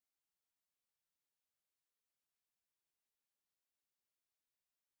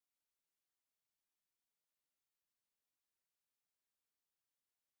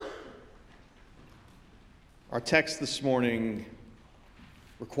Our text this morning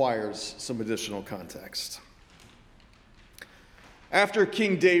requires some additional context. After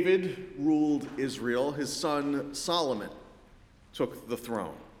King David ruled Israel, his son Solomon took the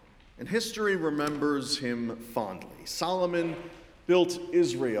throne, and history remembers him fondly. Solomon built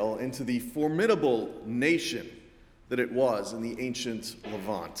Israel into the formidable nation that it was in the ancient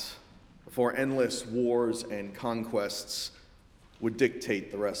Levant, before endless wars and conquests would dictate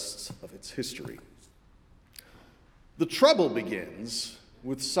the rest of its history. The trouble begins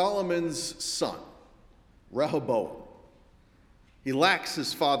with Solomon's son, Rehoboam. He lacks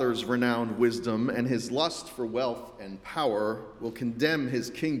his father's renowned wisdom, and his lust for wealth and power will condemn his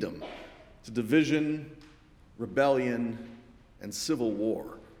kingdom to division, rebellion, and civil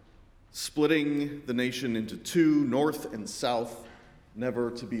war, splitting the nation into two, north and south, never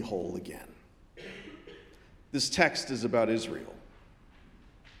to be whole again. This text is about Israel,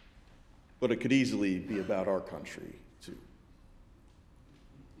 but it could easily be about our country, too.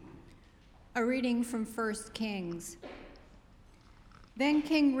 A reading from 1 Kings. Then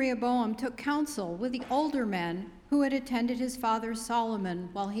King Rehoboam took counsel with the older men who had attended his father Solomon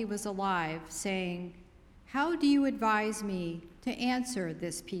while he was alive, saying, "How do you advise me to answer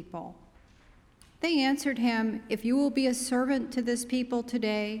this people?" They answered him, "If you will be a servant to this people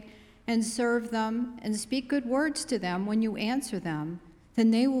today and serve them and speak good words to them when you answer them,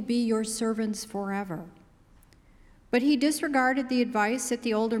 then they will be your servants forever." But he disregarded the advice that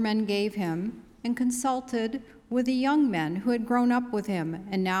the older men gave him and consulted with the young men who had grown up with him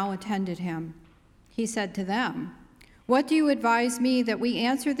and now attended him. He said to them, "What do you advise me that we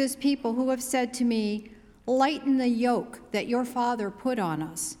answer this people who have said to me, 'Lighten the yoke that your father put on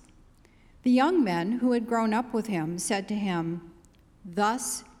us'?" The young men who had grown up with him said to him,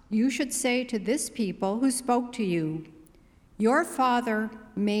 "Thus you should say to this people who spoke to you, 'Your father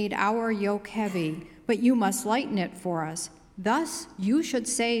made our yoke heavy, but you must lighten it for us.' Thus you should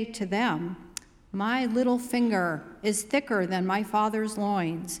say to them, 'My little finger is thicker than my father's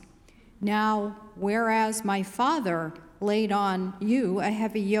loins. Now, whereas my father laid on you a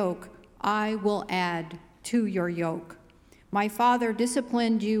heavy yoke, I will add to your yoke. My father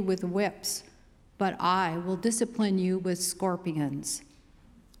disciplined you with whips, but I will discipline you with scorpions.'"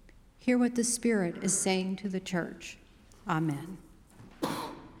 Hear what the Spirit is saying to the church. Amen.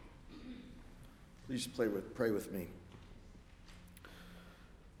 Please pray with me.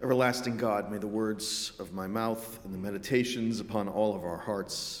 Everlasting God, may the words of my mouth and the meditations upon all of our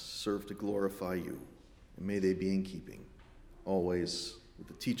hearts serve to glorify you, and may they be in keeping always with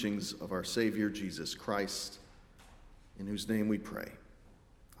the teachings of our Savior, Jesus Christ, in whose name we pray.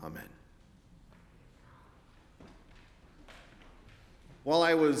 Amen. While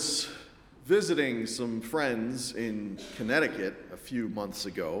I was visiting some friends in Connecticut a few months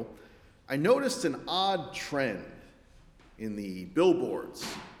ago, I noticed an odd trend in the billboards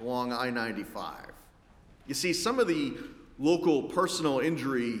along I-95. You see, some of the local personal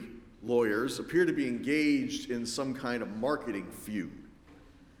injury lawyers appear to be engaged in some kind of marketing feud.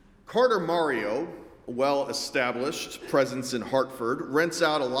 Carter Mario, a well-established presence in Hartford, rents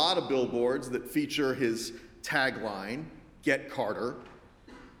out a lot of billboards that feature his tagline, "Get Carter."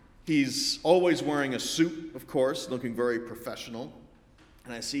 He's always wearing a suit, of course, looking very professional,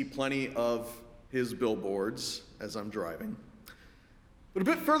 and I see plenty of his billboards as I'm driving. But a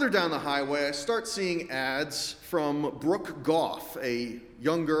bit further down the highway, I start seeing ads from Brooke Goff, a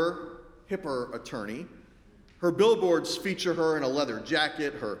younger, hipper attorney. Her billboards feature her in a leather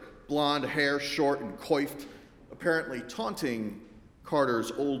jacket, her blonde hair short and coiffed, apparently taunting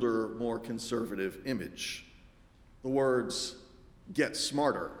Carter's older, more conservative image. The words, "Get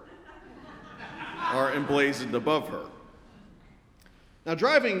smarter," are emblazoned above her. Now,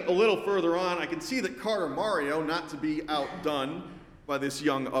 driving a little further on, I can see that Carter Mario, not to be outdone by this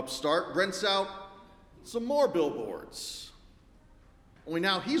young upstart, rents out some more billboards. Only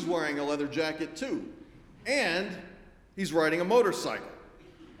now he's wearing a leather jacket too, and he's riding a motorcycle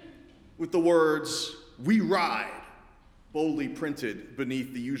with the words, "We ride," boldly printed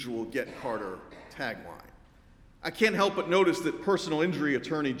beneath the usual "Get Carter" tagline. I can't help but notice that personal injury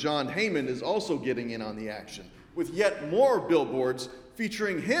attorney John Heyman is also getting in on the action, with yet more billboards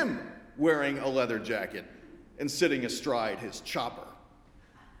featuring him wearing a leather jacket and sitting astride his chopper.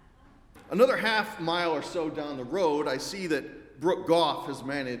 Another half mile or so down the road, I see that Brooke Goff has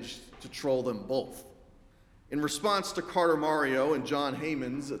managed to troll them both. In response to Carter Mario and John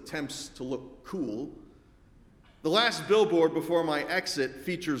Heyman's attempts to look cool, the last billboard before my exit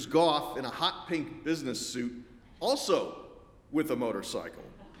features Goff in a hot pink business suit, also with a motorcycle.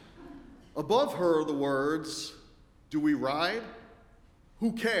 Above her, the words, "Do we ride?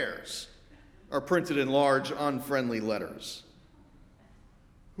 Who cares?" are printed in large, unfriendly letters.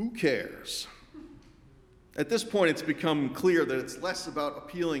 Who cares? At this point, it's become clear that it's less about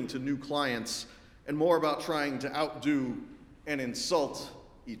appealing to new clients and more about trying to outdo and insult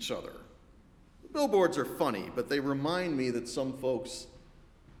each other. The billboards are funny, but they remind me that some folks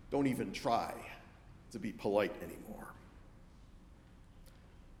don't even try to be polite anymore.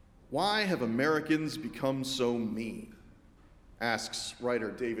 Why have Americans become so mean? Asks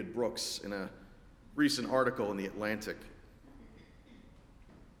writer David Brooks in a recent article in The Atlantic.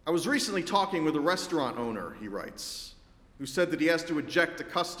 I was recently talking with a restaurant owner, he writes, who said that he has to eject a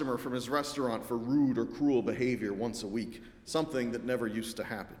customer from his restaurant for rude or cruel behavior once a week, something that never used to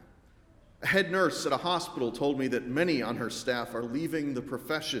happen. A head nurse at a hospital told me that many on her staff are leaving the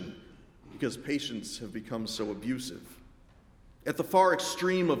profession because patients have become so abusive. At the far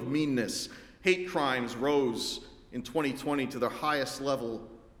extreme of meanness, hate crimes rose in 2020 to their highest level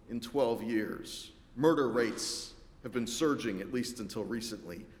in 12 years. Murder rates have been surging, at least until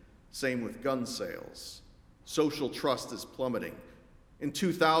recently. Same with gun sales. Social trust is plummeting. In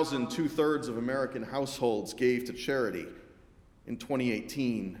 2000, 2/3 of American households gave to charity. In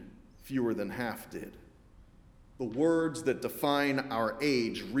 2018, fewer than half did. The words that define our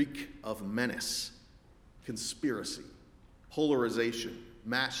age reek of menace, conspiracy, polarization,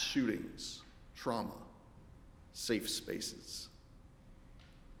 mass shootings, trauma, safe spaces.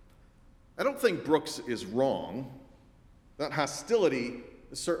 I don't think Brooks is wrong. That hostility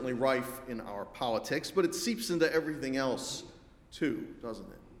is certainly rife in our politics, but it seeps into everything else too, doesn't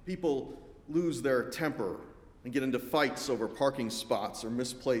it? People lose their temper and get into fights over parking spots or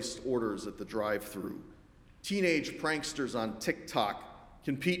misplaced orders at the drive-thru. Teenage pranksters on TikTok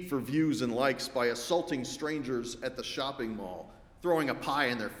compete for views and likes by assaulting strangers at the shopping mall, throwing a pie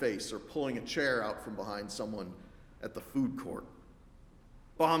in their face, or pulling a chair out from behind someone at the food court.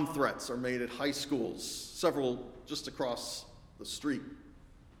 Bomb threats are made at high schools, several just across the street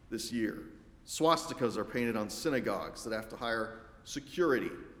this year. Swastikas are painted on synagogues that have to hire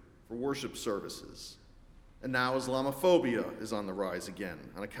security for worship services. And now Islamophobia is on the rise again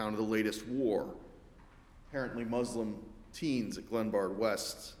on account of the latest war. Apparently Muslim teens at Glen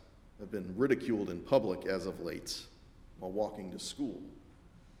West have been ridiculed in public as of late while walking to school.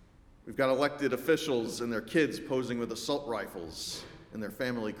 We've got elected officials and their kids posing with assault rifles in their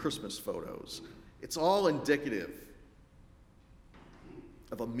family Christmas photos. It's all indicative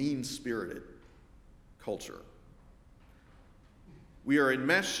of a mean-spirited culture. We are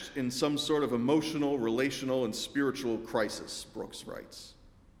enmeshed in some sort of emotional, relational, and spiritual crisis, Brooks writes,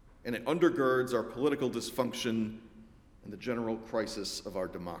 and it undergirds our political dysfunction and the general crisis of our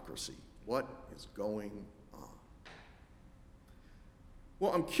democracy. What is going on?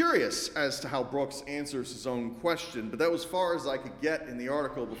 Well, I'm curious as to how Brooks answers his own question, but that was as far as I could get in the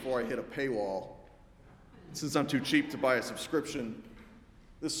article before I hit a paywall. Since I'm too cheap to buy a subscription,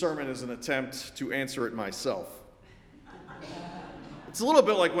 this sermon is an attempt to answer it myself. It's a little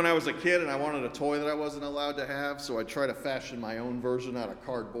bit like when I was a kid and I wanted a toy that I wasn't allowed to have, so I tried to fashion my own version out of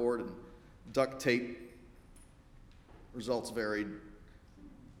cardboard and duct tape. Results varied.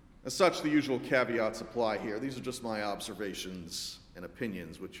 As such, the usual caveats apply here. These are just my observations and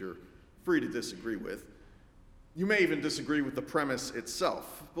opinions, which you're free to disagree with. You may even disagree with the premise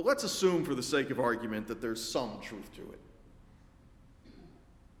itself, but let's assume for the sake of argument that there's some truth to it.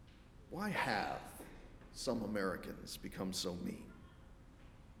 Why have some Americans become so mean?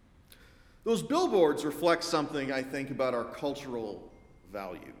 Those billboards reflect something, I think, about our cultural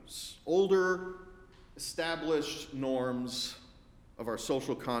values. Older, established norms of our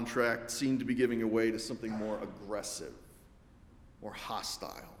social contract seem to be giving way to something more aggressive, more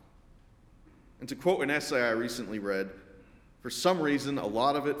hostile. And to quote an essay I recently read, for some reason, a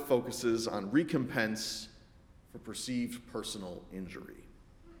lot of it focuses on recompense for perceived personal injury.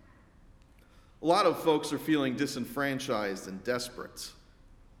 A lot of folks are feeling disenfranchised and desperate.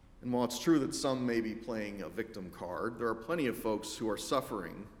 And while it's true that some may be playing a victim card, there are plenty of folks who are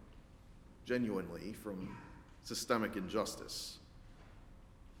suffering genuinely from systemic injustice.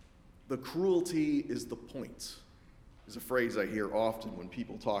 The cruelty is the point, is a phrase I hear often when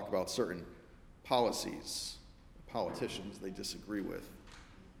people talk about certain policies, politicians they disagree with.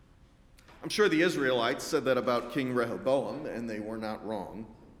 I'm sure the Israelites said that about King Rehoboam, and they were not wrong.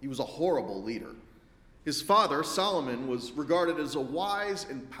 He was a horrible leader. His father, Solomon, was regarded as a wise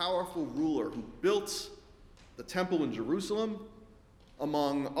and powerful ruler who built the temple in Jerusalem,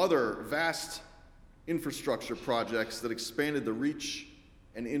 among other vast infrastructure projects that expanded the reach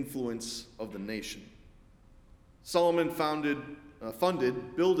and influence of the nation. Solomon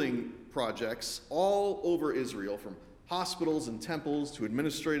funded building projects all over Israel, from hospitals and temples to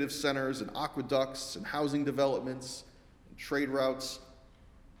administrative centers and aqueducts and housing developments and trade routes.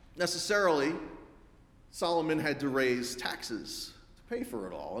 Necessarily, Solomon had to raise taxes to pay for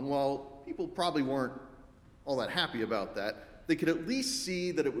it all. And while people probably weren't all that happy about that, they could at least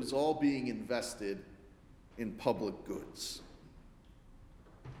see that it was all being invested in public goods.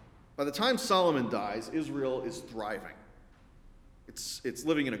 By the time Solomon dies, Israel is thriving. It's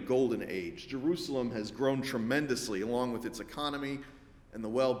living in a golden age. Jerusalem has grown tremendously along with its economy and the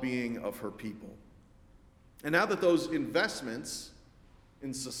well-being of her people. And now that those investments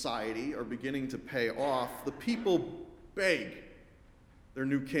in society are beginning to pay off, the people beg their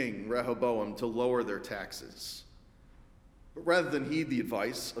new king, Rehoboam, to lower their taxes. But rather than heed the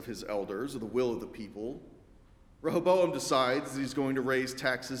advice of his elders or the will of the people, Rehoboam decides that he's going to raise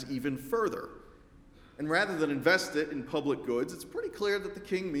taxes even further. And rather than invest it in public goods, it's pretty clear that the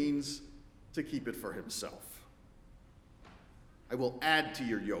king means to keep it for himself. I will add to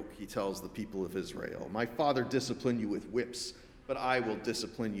your yoke, he tells the people of Israel. My father disciplined you with whips, but I will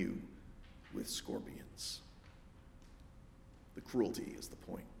discipline you with scorpions. The cruelty is the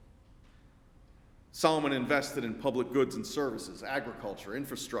point. Solomon invested in public goods and services, agriculture,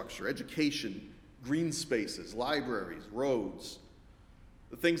 infrastructure, education, green spaces, libraries, roads,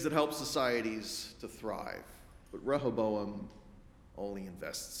 the things that help societies to thrive. But Rehoboam only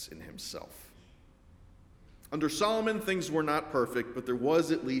invests in himself. Under Solomon, things were not perfect, but there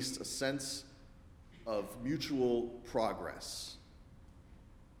was at least a sense of mutual progress,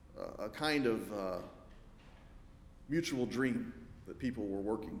 a kind of mutual dream that people were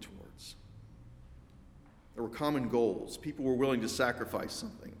working towards. There were common goals. People were willing to sacrifice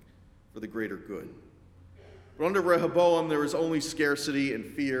something for the greater good. But under Rehoboam, there is only scarcity and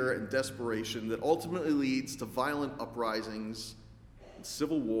fear and desperation that ultimately leads to violent uprisings and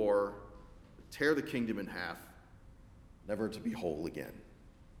civil war that tear the kingdom in half, never to be whole again.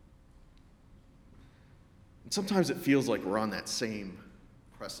 And sometimes it feels like we're on that same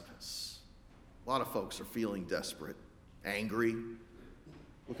precipice. A lot of folks are feeling desperate, angry,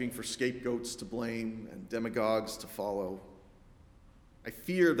 looking for scapegoats to blame and demagogues to follow. I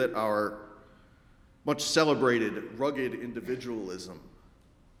fear that our much celebrated rugged individualism,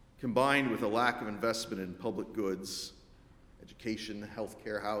 combined with a lack of investment in public goods, education,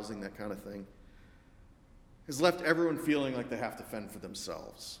 healthcare, housing, that kind of thing, has left everyone feeling like they have to fend for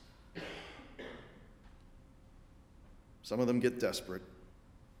themselves. Some of them get desperate.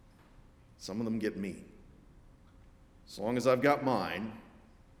 Some of them get mean. As long as I've got mine,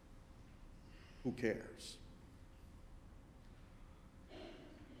 who cares?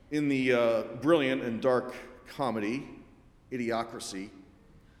 In the brilliant and dark comedy, Idiocracy,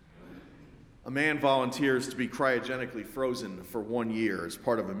 a man volunteers to be cryogenically frozen for 1 year as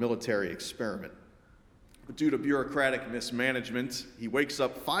part of a military experiment. But due to bureaucratic mismanagement, he wakes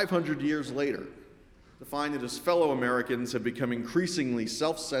up 500 years later to find that his fellow Americans have become increasingly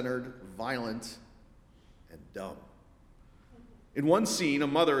self-centered, violent, and dumb. In one scene, a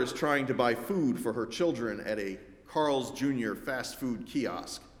mother is trying to buy food for her children at a Carl's Jr. fast food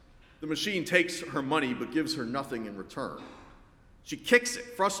kiosk. The machine takes her money but gives her nothing in return. She kicks it,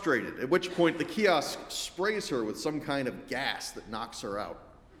 frustrated, at which point the kiosk sprays her with some kind of gas that knocks her out.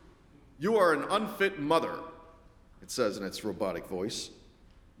 "You are an unfit mother," it says in its robotic voice.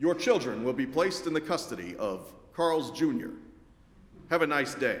 "Your children will be placed in the custody of Carl's Jr. Have a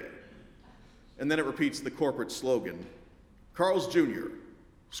nice day." And then it repeats the corporate slogan, "Carl's Jr.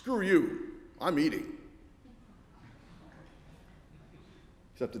 Screw you, I'm eating."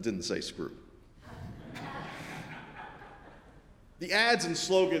 Except it didn't say screw. The ads and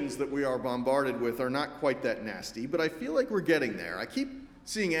slogans that we are bombarded with are not quite that nasty, but I feel like we're getting there. I keep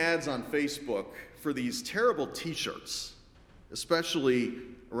seeing ads on Facebook for these terrible t-shirts, especially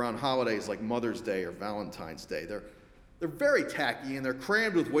around holidays like Mother's Day or Valentine's Day. They're very tacky and they're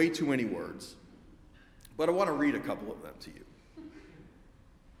crammed with way too many words, but I want to read a couple of them to you.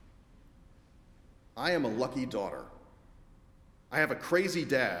 "I am a lucky daughter. I have a crazy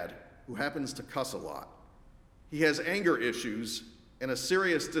dad who happens to cuss a lot. He has anger issues and a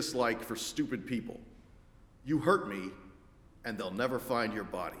serious dislike for stupid people. You hurt me, and they'll never find your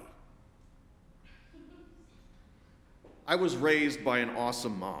body. I was raised by an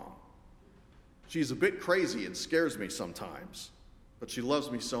awesome mom. She's a bit crazy and scares me sometimes, but she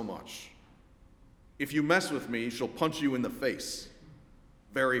loves me so much. If you mess with me, she'll punch you in the face,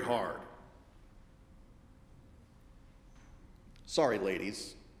 very hard. Sorry,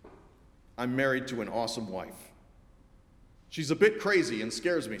 ladies, I'm married to an awesome wife. She's a bit crazy and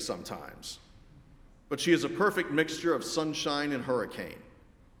scares me sometimes, but she is a perfect mixture of sunshine and hurricane.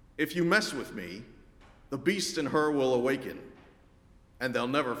 If you mess with me, The beast in her will awaken, and they'll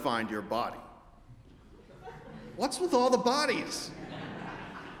never find your body. What's with all the bodies?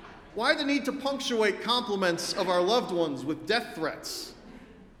 Why the need to punctuate compliments of our loved ones with death threats?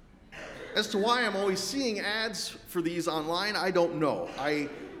 As to why I'm always seeing ads for these online, I don't know. I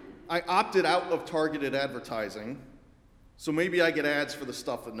opted out of targeted advertising, so maybe I get ads for the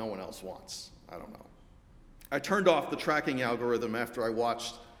stuff that no one else wants. I don't know. I turned off the tracking algorithm after I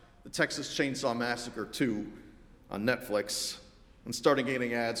watched the Texas Chainsaw Massacre 2 on Netflix and started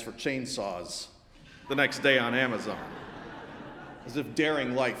getting ads for chainsaws the next day on Amazon, as if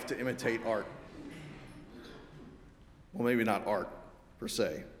daring life to imitate art. Well, maybe not art, per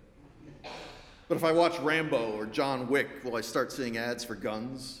se. But if I watch Rambo or John Wick, will I start seeing ads for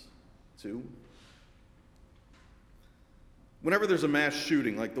guns, too? Whenever there's a mass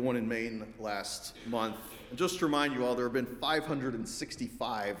shooting like the one in Maine last month, and just to remind you all, there have been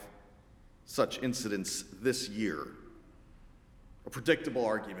 565 such incidents this year, a predictable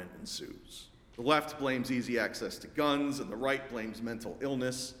argument ensues. The left blames easy access to guns, and the right blames mental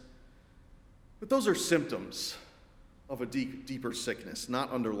illness. But those are symptoms of a deeper sickness,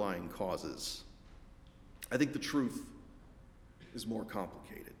 not underlying causes. I think the truth is more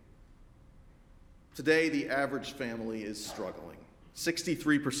complicated. Today, the average family is struggling.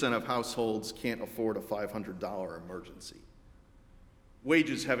 63% of households can't afford a $500 emergency.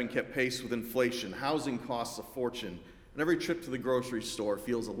 Wages haven't kept pace with inflation, housing costs a fortune, and every trip to the grocery store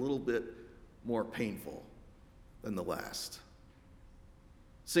feels a little bit more painful than the last.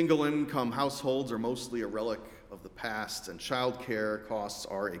 Single-income households are mostly a relic of the past, and childcare costs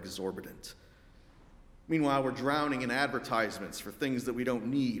are exorbitant. Meanwhile, we're drowning in advertisements for things that we don't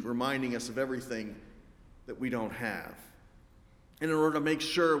need, reminding us of everything that we don't have. And in order to make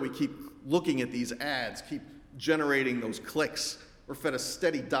sure we keep looking at these ads, keep generating those clicks, we're fed a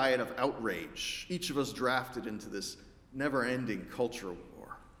steady diet of outrage, each of us drafted into this never-ending culture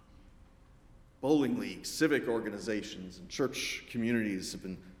war. Bowling leagues, civic organizations, and church communities have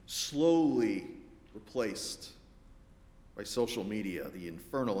been slowly replaced by social media, the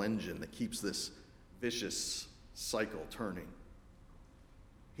infernal engine that keeps this vicious cycle turning.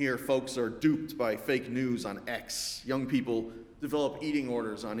 Here, folks are duped by fake news on X. Young people develop eating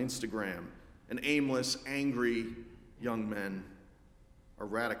orders on Instagram, and aimless, angry young men are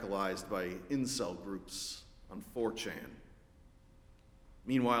radicalized by incel groups on 4chan.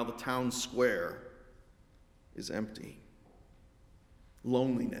 Meanwhile, the town square is empty.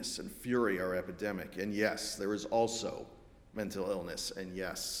 Loneliness and fury are epidemic, and yes, there is also mental illness, and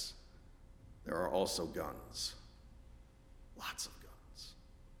yes, there are also guns. Lots of guns.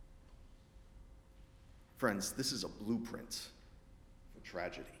 Friends, this is a blueprint for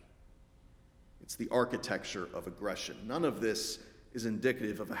tragedy. It's the architecture of aggression. None of this is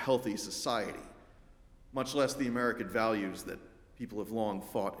indicative of a healthy society, much less the American values that people have long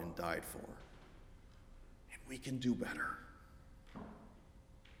fought and died for. And we can do better.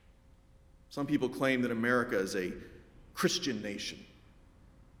 Some people claim that America is a Christian nation.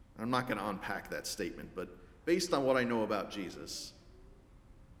 I'm not going to unpack that statement, but based on what I know about Jesus,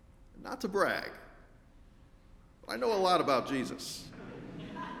 not to brag, but I know a lot about Jesus.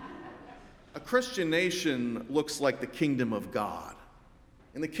 A Christian nation looks like the kingdom of God.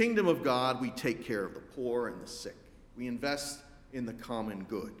 In the kingdom of God, we take care of the poor and the sick. We invest in the common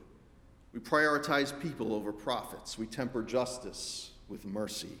good. We prioritize people over profits. We temper justice with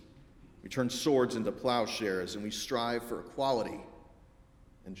mercy. We turn swords into plowshares, and we strive for equality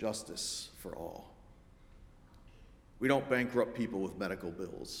and justice for all. We don't bankrupt people with medical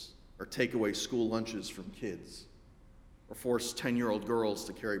bills, or take away school lunches from kids, or force 10-year-old girls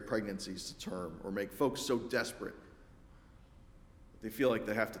to carry pregnancies to term, or make folks so desperate that they feel like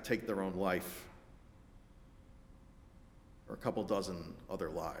they have to take their own life, or a couple dozen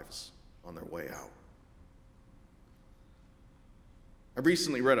other lives on their way out. I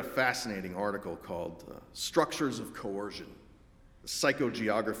recently read a fascinating article called Structures of Coercion, the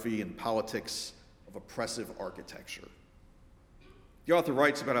Psychogeography and Politics of Oppressive Architecture. The author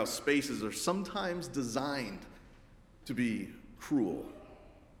writes about how spaces are sometimes designed to be cruel.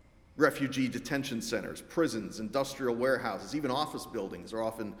 Refugee detention centers, prisons, industrial warehouses, even office buildings are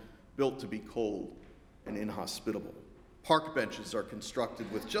often built to be cold and inhospitable. Park benches are constructed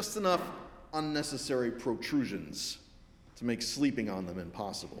with just enough unnecessary protrusions to make sleeping on them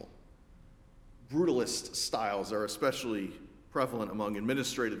impossible. Brutalist styles are especially prevalent among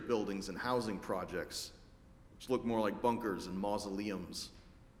administrative buildings and housing projects, which look more like bunkers and mausoleums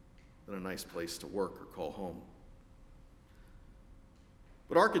than a nice place to work or call home.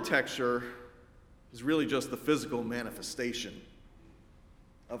 But architecture is really just the physical manifestation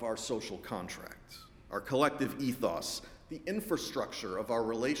of our social contract. our collective ethos, the infrastructure of our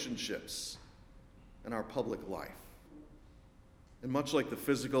relationships and our public life. And much like the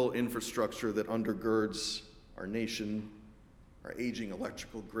physical infrastructure that undergirds our nation, our aging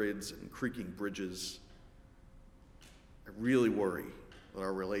electrical grids and creaking bridges, I really worry that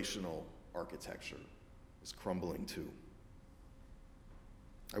our relational architecture is crumbling too.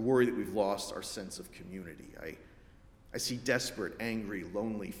 I worry that we've lost our sense of community. I see desperate, angry,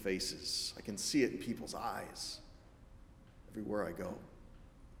 lonely faces. I can see it in people's eyes everywhere I go.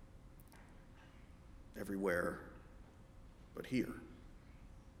 Everywhere but here.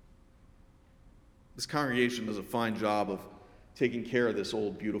 This congregation does a fine job of taking care of this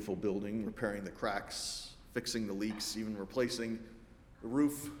old, beautiful building, repairing the cracks, fixing the leaks, even replacing the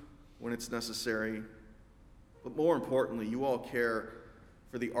roof when it's necessary. But more importantly, you all care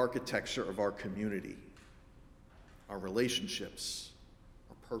for the architecture of our community, our relationships,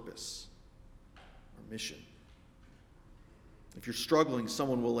 our purpose, our mission. If you're struggling,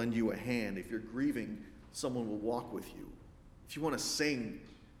 someone will lend you a hand. If you're grieving, someone will walk with you. If you want to sing,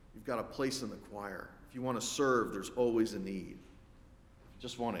 you've got a place in the choir. If you want to serve, there's always a need. If you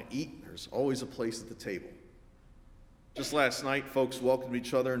just want to eat, there's always a place at the table. Just last night, folks welcomed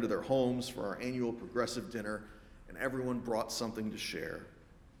each other into their homes for our annual progressive dinner, and everyone brought something to share,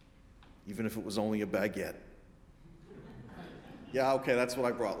 even if it was only a baguette. Yeah, okay, that's what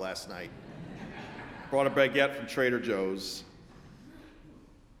I brought last night. Brought a baguette from Trader Joe's.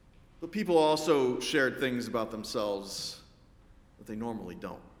 But people also shared things about themselves that they normally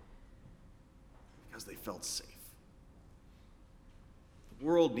don't, because they felt safe. The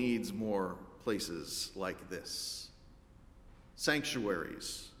world needs more places like this.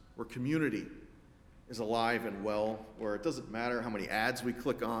 Sanctuaries where community is alive and well, where it doesn't matter how many ads we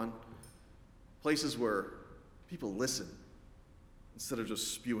click on. Places where people listen instead of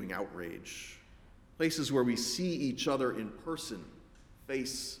just spewing outrage. Places where we see each other in person,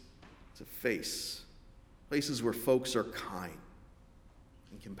 face to face. Places where folks are kind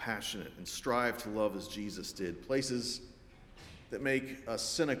and compassionate and strive to love as Jesus did. Places that make a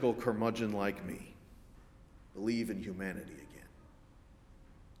cynical curmudgeon like me believe in humanity again.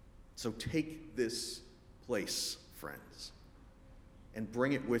 So take this place, friends, and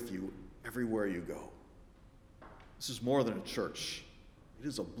bring it with you everywhere you go. This is more than a church. It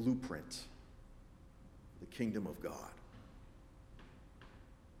is a blueprint for the kingdom of God.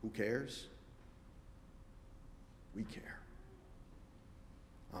 Who cares? We care.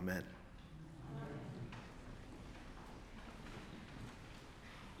 Amen.